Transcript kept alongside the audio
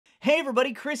Hey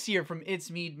everybody, Chris here from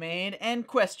It's Mead Man, and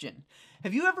question.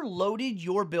 Have you ever loaded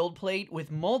your build plate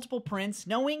with multiple prints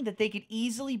knowing that they could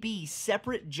easily be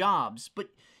separate jobs, but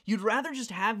you'd rather just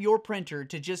have your printer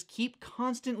to just keep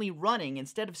constantly running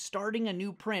instead of starting a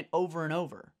new print over and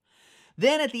over?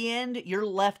 Then at the end, you're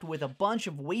left with a bunch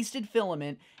of wasted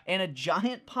filament and a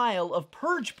giant pile of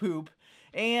purge poop,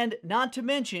 and not to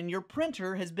mention your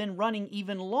printer has been running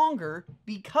even longer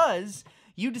because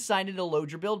you decided to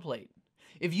load your build plate.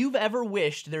 If you've ever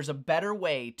wished there's a better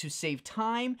way to save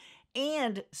time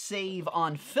and save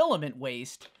on filament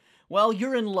waste, well,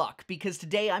 you're in luck, because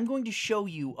today I'm going to show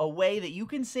you a way that you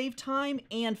can save time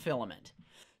and filament.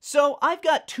 So I've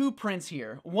got two prints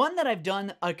here, one that I've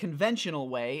done a conventional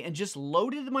way and just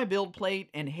loaded my build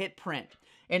plate and hit print.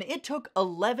 And it took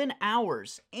 11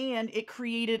 hours and it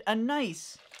created a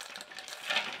nice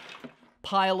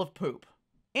pile of poop.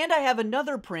 And I have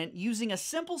another print using a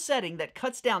simple setting that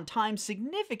cuts down time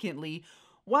significantly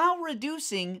while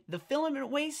reducing the filament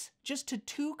waste just to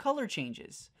 2 color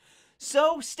changes.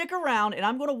 So stick around and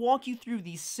I'm going to walk you through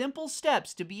these simple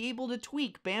steps to be able to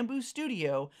tweak Bambu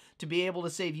Studio to be able to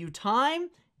save you time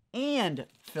and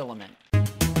filament.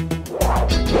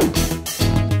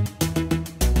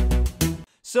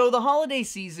 So the holiday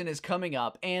season is coming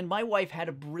up, and my wife had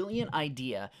a brilliant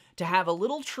idea to have a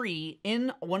little tree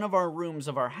in one of our rooms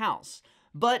of our house.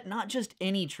 But not just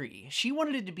any tree. She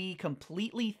wanted it to be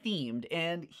completely themed,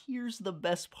 and here's the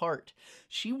best part.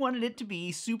 She wanted it to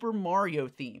be Super Mario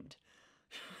themed.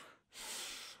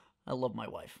 I love my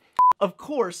wife. Of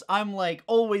course, I'm like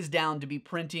always down to be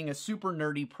printing a super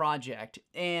nerdy project,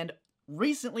 and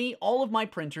recently, all of my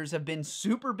printers have been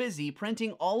super busy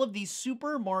printing all of these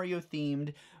Super Mario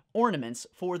themed ornaments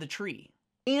for the tree.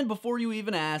 And before you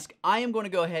even ask, I am going to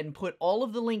go ahead and put all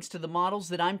of the links to the models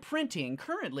that I'm printing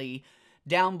currently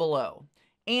down below.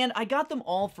 And I got them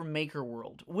all from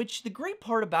MakerWorld, which the great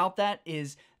part about that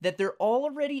is that they're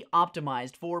already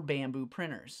optimized for Bambu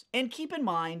printers. And keep in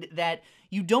mind that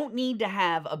you don't need to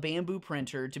have a Bambu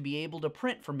printer to be able to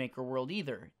print from MakerWorld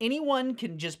either. Anyone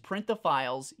can just print the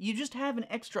files. You just have an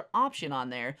extra option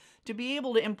on there to be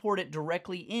able to import it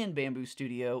directly in Bambu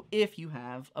Studio if you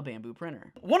have a Bambu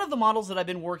printer. One of the models that I've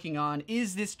been working on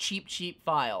is this Cheep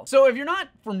file. So if you're not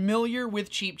familiar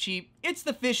with Cheep, it's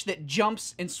the fish that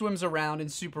jumps and swims around in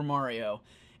Super Mario.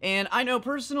 And I know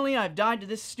personally I've died to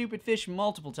this stupid fish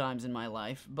multiple times in my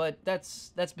life, but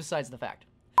that's besides the fact.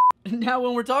 Now,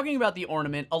 when we're talking about the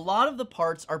ornament, a lot of the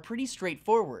parts are pretty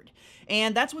straightforward.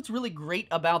 And that's what's really great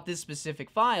about this specific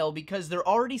file, because they're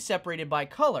already separated by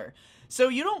color. So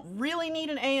you don't really need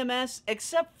an AMS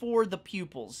except for the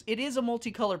pupils. It is a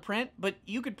multicolor print, but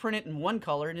you could print it in one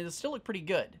color and it'll still look pretty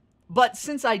good. But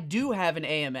since I do have an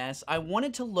AMS, I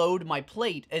wanted to load my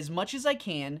plate as much as I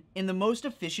can in the most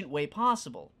efficient way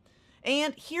possible.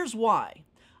 And here's why.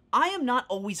 I am not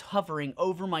always hovering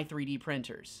over my 3D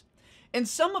printers. And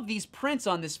some of these prints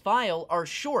on this file are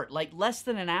short, like less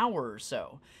than an hour or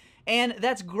so. And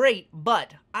that's great,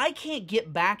 but I can't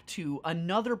get back to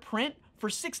another print for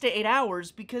 6 to 8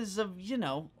 hours because of,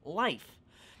 life.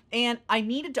 And I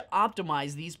needed to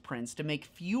optimize these prints to make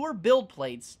fewer build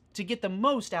plates to get the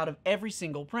most out of every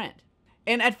single print.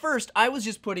 And at first, I was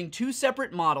just putting 2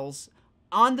 separate models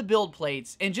on the build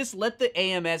plates and just let the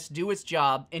AMS do its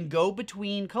job and go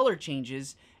between color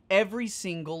changes every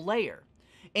single layer.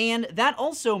 And that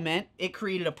also meant it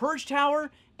created a purge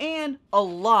tower and a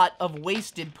lot of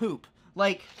wasted poop.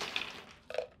 Like,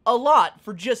 a lot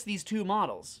for just these 2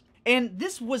 models. And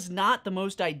this was not the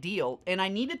most ideal, and I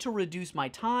needed to reduce my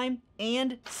time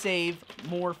and save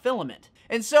more filament.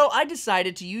 And so I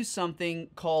decided to use something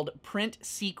called Print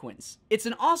Sequence. It's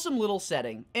an awesome little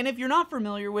setting, and if you're not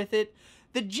familiar with it,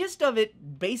 the gist of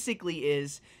it basically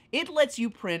is it lets you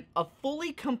print a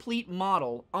fully complete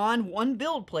model on one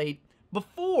build plate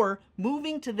before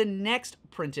moving to the next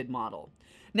printed model.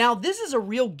 Now, this is a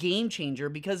real game changer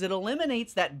because it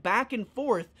eliminates that back and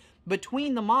forth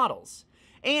between the models.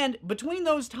 And between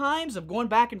those times of going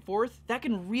back and forth, that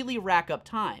can really rack up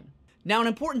time. Now, an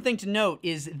important thing to note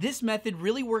is this method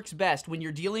really works best when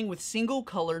you're dealing with single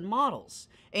colored models.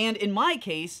 And in my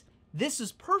case, this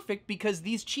is perfect because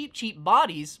these cheap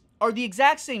bodies are the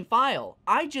exact same file.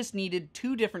 I just needed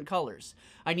 2 different colors.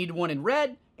 I needed one in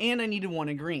red and I needed one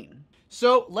in green.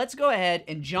 So let's go ahead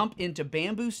and jump into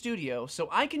Bambu Studio so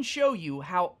I can show you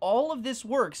how all of this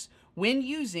works when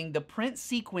using the print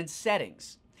sequence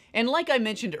settings. And like I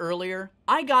mentioned earlier,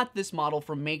 I got this model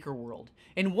from MakerWorld,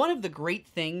 and one of the great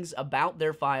things about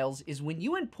their files is when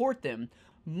you import them,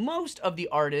 most of the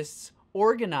artists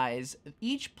organize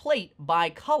each plate by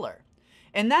color.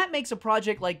 And that makes a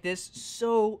project like this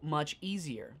so much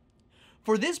easier.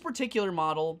 For this particular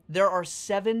model, there are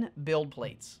 7 build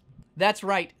plates. That's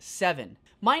right, 7.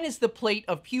 Minus the plate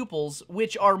of pupils,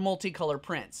 which are multicolor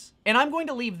prints. And I'm going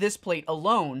to leave this plate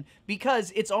alone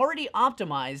because it's already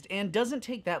optimized and doesn't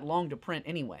take that long to print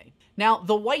anyway. Now,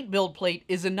 the white build plate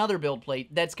is another build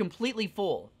plate that's completely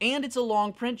full, and it's a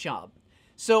long print job.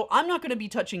 So I'm not going to be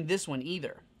touching this one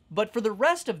either. But for the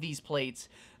rest of these plates,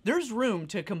 there's room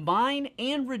to combine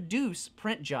and reduce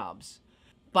print jobs.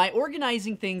 By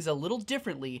organizing things a little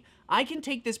differently, I can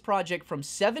take this project from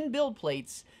 7 build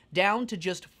plates down to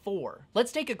just 4.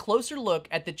 Let's take a closer look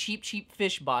at the cheap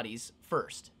fish bodies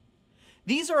first.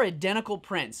 These are identical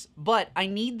prints, but I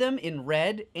need them in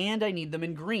red and I need them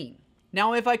in green.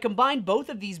 Now, if I combine both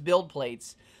of these build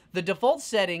plates, the default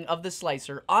setting of the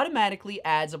slicer automatically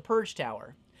adds a purge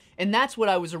tower. And that's what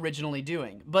I was originally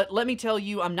doing. But let me tell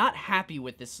you, I'm not happy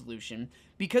with this solution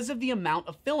because of the amount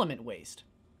of filament waste.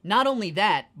 Not only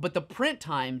that, but the print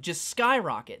time just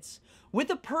skyrockets. With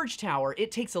a purge tower,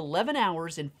 it takes 11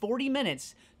 hours and 40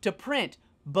 minutes to print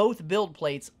both build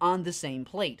plates on the same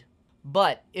plate.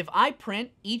 But if I print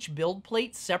each build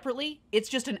plate separately, it's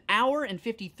just 1 hour and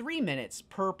 53 minutes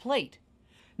per plate.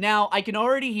 Now, I can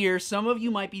already hear some of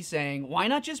you might be saying, why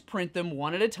not just print them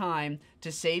one at a time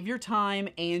to save your time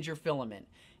and your filament?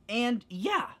 And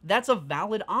yeah, that's a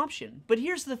valid option. But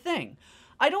here's the thing.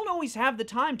 I don't always have the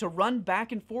time to run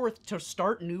back and forth to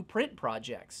start new print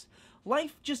projects.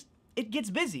 Life just, it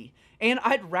gets busy, and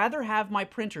I'd rather have my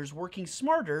printers working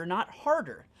smarter, not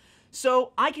harder.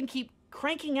 So I can keep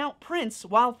cranking out prints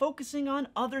while focusing on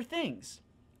other things.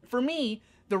 For me,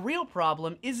 the real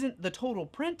problem isn't the total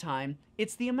print time,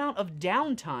 it's the amount of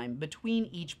downtime between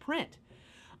each print.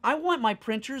 I want my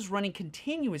printers running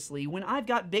continuously when I've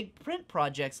got big print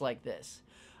projects like this.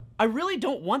 I really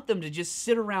don't want them to just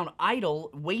sit around idle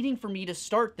waiting for me to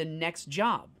start the next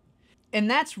job. And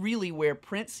that's really where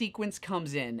print sequence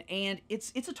comes in, and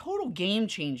it's a total game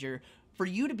changer for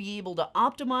you to be able to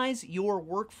optimize your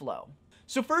workflow.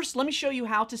 So first, let me show you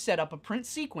how to set up a print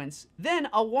sequence, then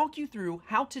I'll walk you through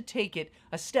how to take it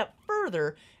a step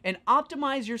further and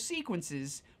optimize your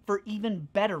sequences for even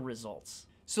better results.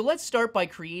 So let's start by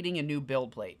creating a new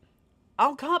build plate.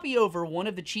 I'll copy over one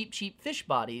of the cheap fish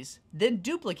bodies, then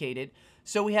duplicate it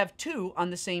so we have 2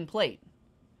 on the same plate.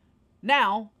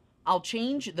 Now, I'll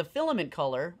change the filament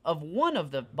color of one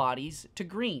of the bodies to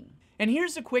green. And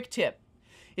here's a quick tip.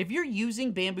 If you're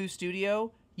using Bambu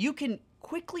Studio, you can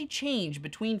quickly change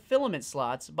between filament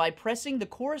slots by pressing the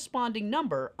corresponding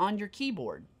number on your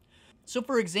keyboard. So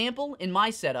for example, in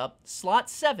my setup, slot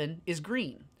 7 is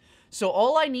green. So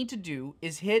all I need to do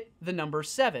is hit the number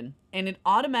 7, and it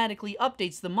automatically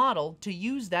updates the model to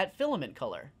use that filament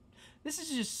color. This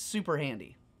is just super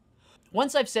handy.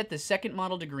 Once I've set the second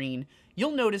model to green,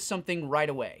 you'll notice something right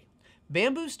away.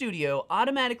 Bambu Studio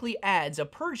automatically adds a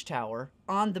purge tower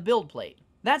on the build plate.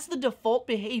 That's the default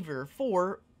behavior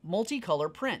for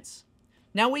multicolor prints.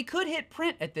 Now we could hit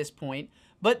print at this point,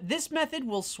 but this method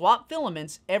will swap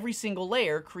filaments every single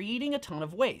layer, creating a ton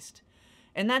of waste.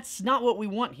 And that's not what we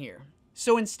want here.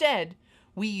 So instead,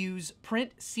 we use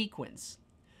print sequence.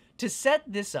 To set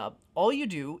this up, all you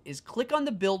do is click on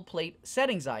the build plate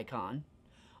settings icon.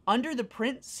 Under the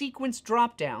print sequence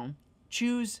dropdown,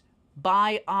 choose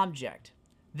by object.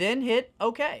 Then hit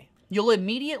OK. You'll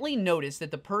immediately notice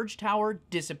that the purge tower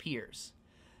disappears.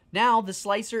 Now the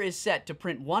slicer is set to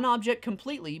print one object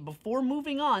completely before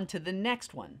moving on to the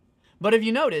next one. But if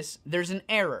you notice, there's an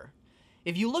error.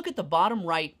 If you look at the bottom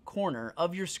right corner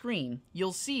of your screen,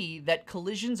 you'll see that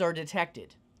collisions are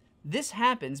detected. This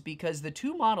happens because the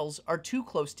 2 models are too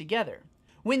close together.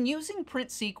 When using print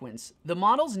sequence, the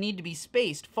models need to be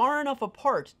spaced far enough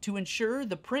apart to ensure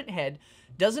the print head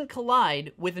doesn't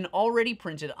collide with an already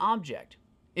printed object.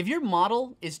 If your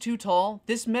model is too tall,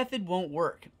 this method won't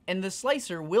work, and the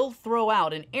slicer will throw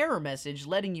out an error message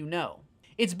letting you know.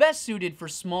 It's best suited for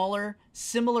smaller,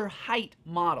 similar height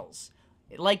models,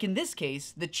 like in this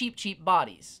case, the cheap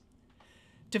bodies.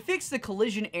 To fix the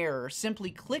collision error, simply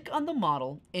click on the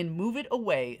model and move it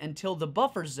away until the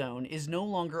buffer zone is no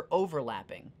longer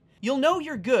overlapping. You'll know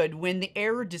you're good when the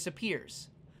error disappears.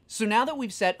 So now that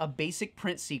we've set a basic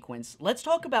print sequence, let's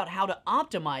talk about how to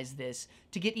optimize this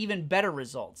to get even better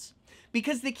results.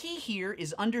 Because the key here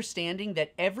is understanding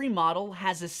that every model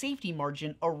has a safety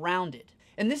margin around it.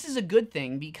 And this is a good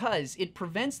thing because it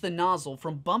prevents the nozzle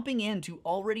from bumping into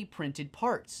already printed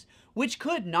parts, which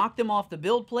could knock them off the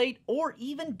build plate or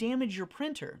even damage your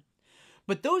printer.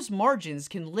 But those margins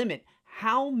can limit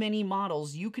how many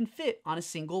models you can fit on a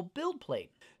single build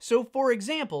plate. So for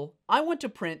example, I want to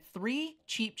print 3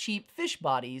 cheap fish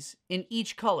bodies in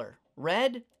each color,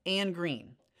 red and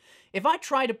green. If I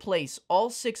try to place all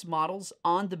 6 models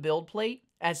on the build plate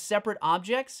as separate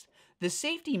objects, the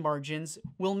safety margins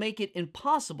will make it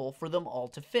impossible for them all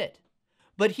to fit.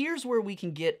 But here's where we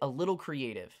can get a little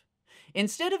creative.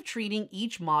 Instead of treating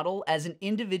each model as an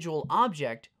individual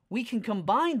object, we can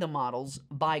combine the models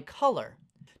by color.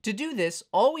 To do this,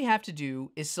 all we have to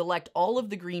do is select all of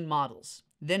the green models,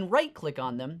 then right-click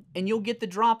on them, and you'll get the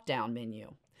drop-down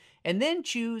menu. And then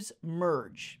choose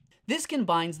Merge. This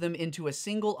combines them into a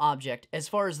single object as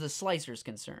far as the slicer is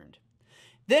concerned.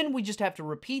 Then we just have to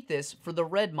repeat this for the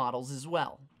red models as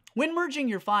well. When merging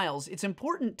your files, it's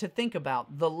important to think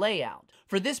about the layout.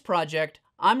 For this project,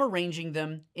 I'm arranging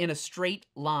them in a straight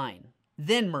line,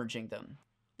 then merging them.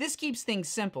 This keeps things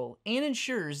simple and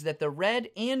ensures that the red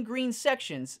and green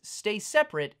sections stay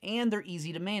separate and they're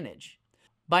easy to manage.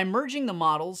 By merging the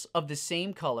models of the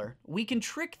same color, we can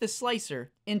trick the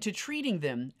slicer into treating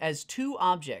them as 2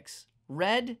 objects,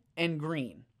 red and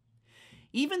green,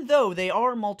 even though they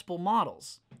are multiple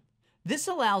models. This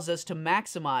allows us to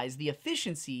maximize the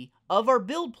efficiency of our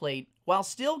build plate while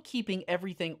still keeping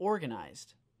everything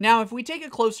organized. Now, if we take a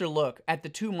closer look at the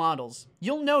 2 models,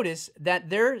 you'll notice that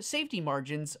their safety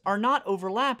margins are not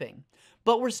overlapping,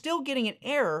 but we're still getting an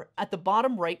error at the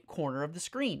bottom right corner of the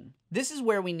screen. This is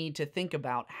where we need to think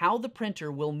about how the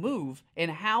printer will move and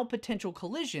how potential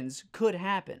collisions could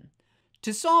happen.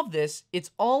 To solve this,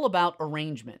 it's all about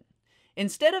arrangement.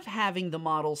 Instead of having the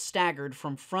model staggered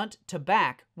from front to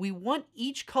back, we want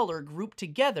each color grouped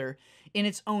together in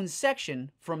its own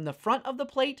section from the front of the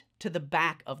plate to the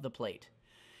back of the plate.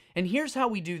 And here's how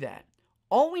we do that.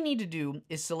 All we need to do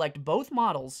is select both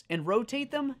models and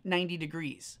rotate them 90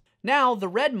 degrees. Now the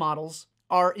red models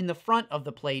are in the front of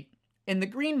the plate and the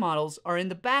green models are in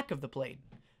the back of the plate.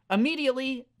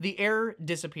 Immediately, the error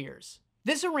disappears.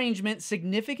 This arrangement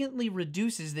significantly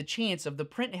reduces the chance of the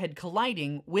print head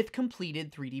colliding with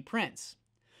completed 3D prints.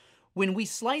 When we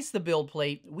slice the build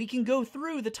plate, we can go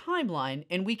through the timeline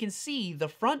and we can see the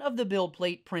front of the build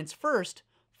plate prints first,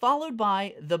 followed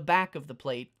by the back of the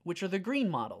plate, which are the green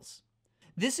models.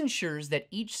 This ensures that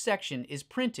each section is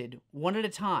printed one at a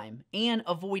time and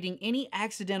avoiding any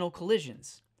accidental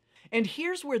collisions. And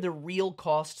here's where the real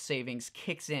cost savings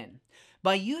kicks in.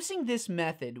 By using this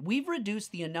method, we've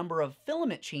reduced the number of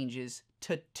filament changes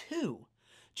to 2.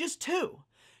 Just 2.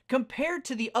 Compared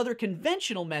to the other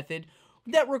conventional method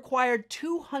that required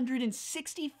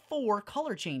 264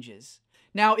 color changes.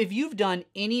 Now, if you've done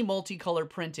any multicolor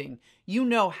printing, you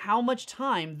know how much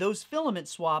time those filament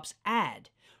swaps add.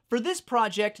 For this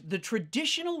project, the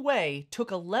traditional way took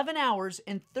 11 hours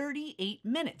and 38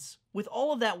 minutes with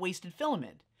all of that wasted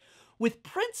filament. With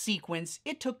print sequence,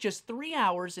 it took just 3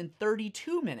 hours and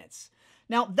 32 minutes.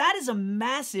 Now, that is a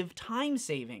massive time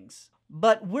savings.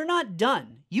 But we're not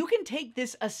done. You can take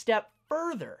this a step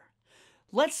further.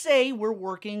 Let's say we're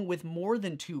working with more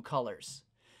than 2 colors.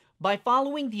 By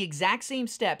following the exact same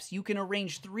steps, you can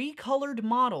arrange 3 colored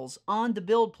models on the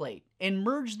build plate and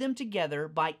merge them together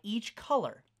by each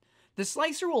color. The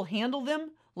slicer will handle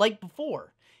them like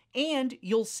before, and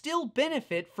you'll still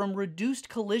benefit from reduced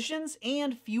collisions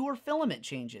and fewer filament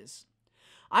changes.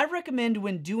 I recommend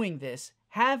when doing this,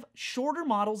 have shorter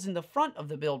models in the front of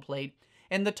the build plate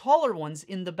and the taller ones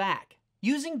in the back.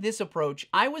 Using this approach,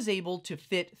 I was able to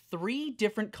fit 3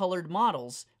 different colored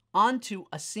models onto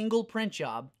a single print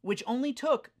job, which only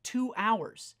took 2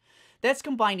 hours. That's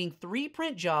combining 3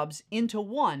 print jobs into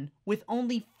one with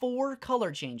only 4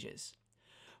 color changes.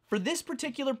 For this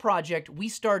particular project, we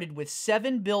started with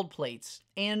 7 build plates,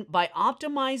 and by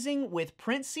optimizing with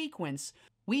print sequence,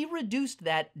 we reduced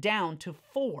that down to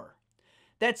 4.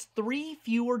 That's 3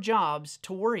 fewer jobs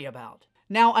to worry about.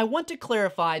 Now, I want to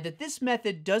clarify that this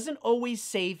method doesn't always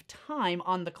save time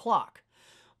on the clock,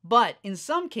 but in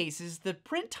some cases, the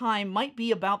print time might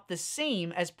be about the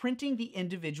same as printing the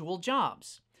individual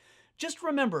jobs. Just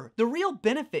remember, the real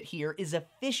benefit here is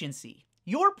efficiency.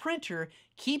 Your printer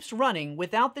keeps running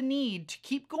without the need to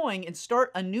keep going and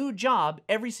start a new job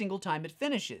every single time it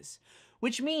finishes,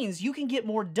 which means you can get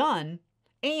more done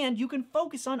and you can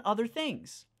focus on other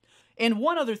things. And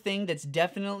one other thing that's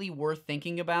definitely worth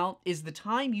thinking about is the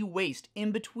time you waste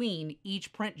in between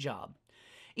each print job.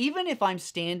 Even if I'm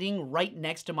standing right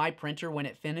next to my printer when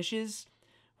it finishes,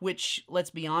 which,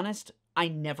 let's be honest, I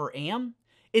never am,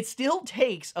 it still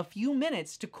takes a few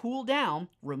minutes to cool down,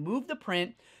 remove the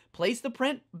print, place the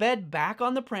print bed back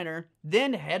on the printer,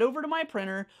 then head over to my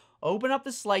printer, open up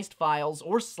the sliced files,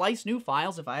 or slice new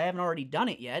files if I haven't already done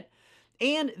it yet,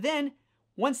 and then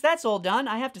once that's all done,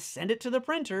 I have to send it to the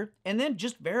printer and then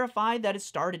just verify that it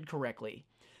started correctly.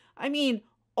 I mean,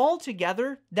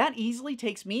 altogether, that easily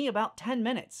takes me about 10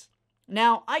 minutes.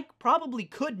 Now, I probably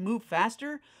could move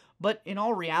faster, but in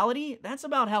all reality, that's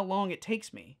about how long it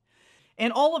takes me.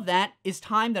 And all of that is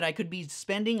time that I could be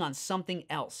spending on something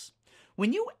else.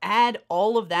 When you add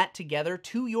all of that together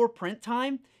to your print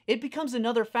time, it becomes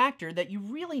another factor that you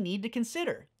really need to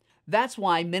consider. That's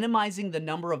why minimizing the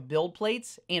number of build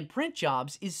plates and print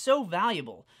jobs is so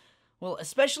valuable. Well,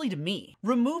 especially to me.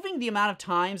 Removing the amount of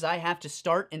times I have to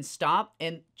start and stop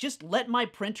and just let my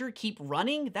printer keep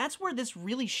running, that's where this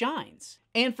really shines.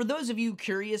 And for those of you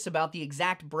curious about the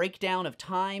exact breakdown of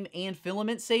time and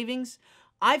filament savings,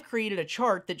 I've created a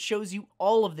chart that shows you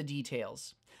all of the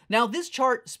details. Now, this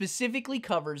chart specifically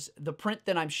covers the print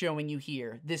that I'm showing you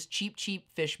here, this cheap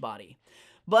fish body.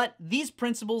 But these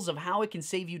principles of how it can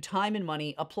save you time and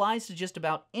money applies to just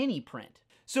about any print.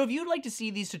 So if you'd like to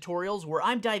see these tutorials where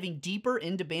I'm diving deeper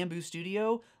into Bambu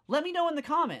Studio, let me know in the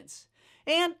comments.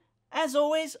 And as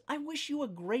always, I wish you a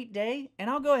great day, and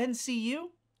I'll go ahead and see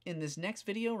you in this next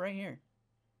video right here.